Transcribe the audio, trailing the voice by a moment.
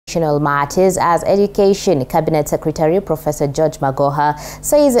Matters as Education Cabinet Secretary Professor George Magoha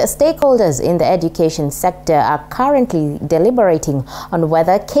says stakeholders in the education sector are currently deliberating on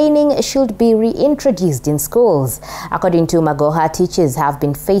whether caning should be reintroduced in schools. According to Magoha, teachers have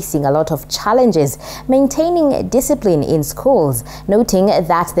been facing a lot of challenges maintaining discipline in schools, noting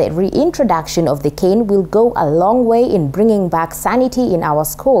that the reintroduction of the cane will go a long way in bringing back sanity in our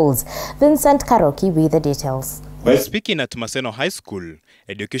schools. Vincent Karoki with the details. While speaking at Maseno High School,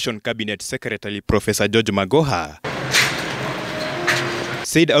 Education Cabinet Secretary Professor George Magoha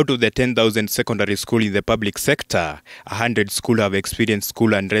said out of the 10,000 secondary schools in the public sector, 100 schools have experienced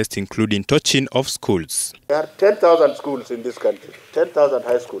school unrest, including torching of schools. There are 10,000 schools in this country, 10,000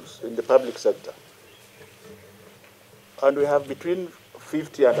 high schools in the public sector. And we have between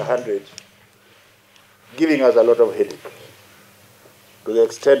 50 and 100 giving us a lot of headache, to the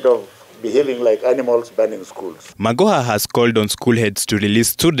extent of behaving like animals burning schools. Magoha has called on school heads to release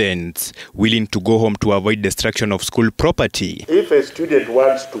students willing to go home to avoid destruction of school property. If a student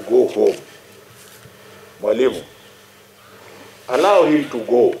wants to go home, Mwalimu, allow him to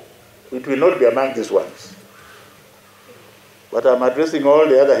go. It will not be among these ones. But I'm addressing all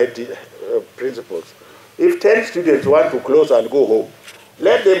the other head principals. If 10 students want to close and go home,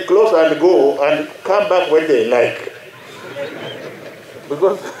 let them close and go and come back when they like.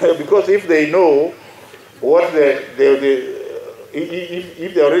 Because if they know what if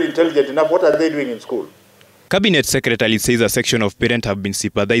they're already intelligent enough, what are they doing in school? Cabinet Secretary says a section of parents have been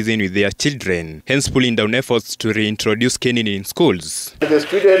sympathizing with their children, hence pulling down efforts to reintroduce caning in schools. The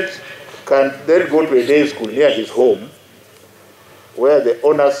student can then go to a day school near his home, where the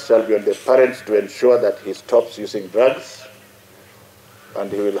onus shall be on the parents to ensure that he stops using drugs,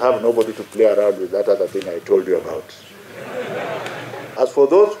 and he will have nobody to play around with that other thing I told you about. As for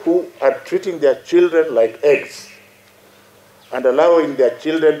those who are treating their children like eggs and allowing their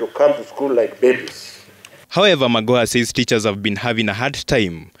children to come to school like babies. However, Magoha says teachers have been having a hard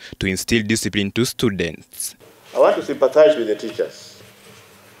time to instill discipline to students. I want to sympathize with the teachers.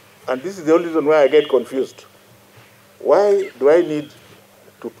 And this is the only reason why I get confused. Why do I need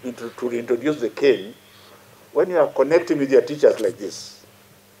to introduce the cane when you are connecting with your teachers like this?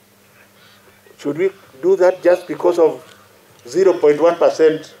 Should we do that just because of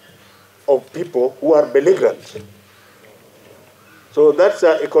 0.1% of people who are belligerent? So that's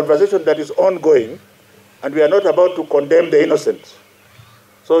a conversation that is ongoing, and we are not about to condemn the innocent.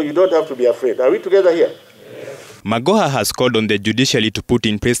 So you don't have to be afraid. Are we together here? Yes. Magoha has called on the judiciary to put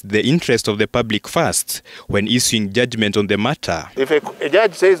in place the interest of the public first when issuing judgment on the matter. If a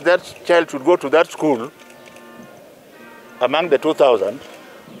judge says that child should go to that school among the 2,000,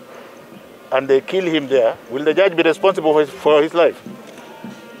 and they kill him there, will the judge be responsible for his life?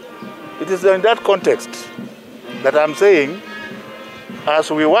 It is in that context that I'm saying,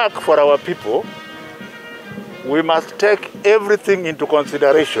 as we work for our people, we must take everything into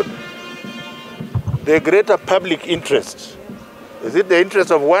consideration. The greater public interest. Is it the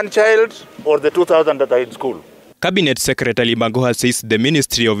interest of one child or the 2,000 that are in school? Cabinet Secretary Magoha says the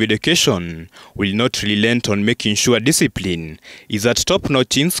Ministry of Education will not relent on making sure discipline is at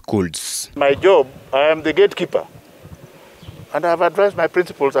top-notch in schools. My job, I am the gatekeeper, and I have advised my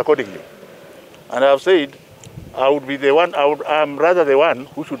principals accordingly. And I have said, I am rather the one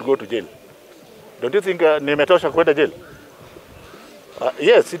who should go to jail. Don't you think nimetosha kwenda jail?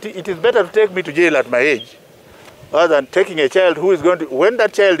 Yes, it is better to take me to jail at my age rather than taking a child who is going to, when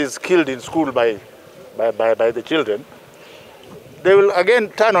that child is killed in school by the children, they will again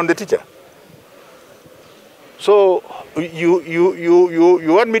turn on the teacher. So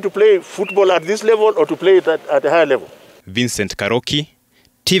you want me to play football at this level or to play it at a higher level? Vincent Karoki,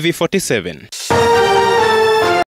 TV 47.